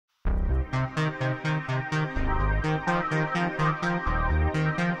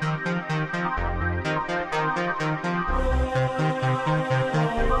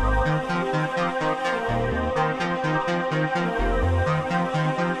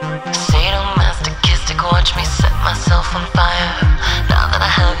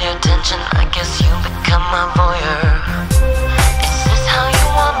attention, I guess you become my voyeur. Is this how you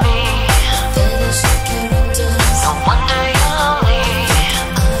want me? No wonder you're lonely.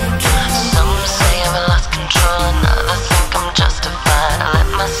 Some say I've lost control, and others think I'm justified. I let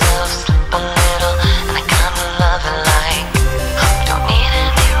myself slip a little, and I kinda love it like you don't need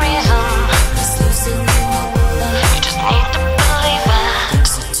any reason. You just need to believe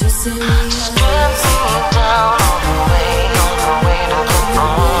it.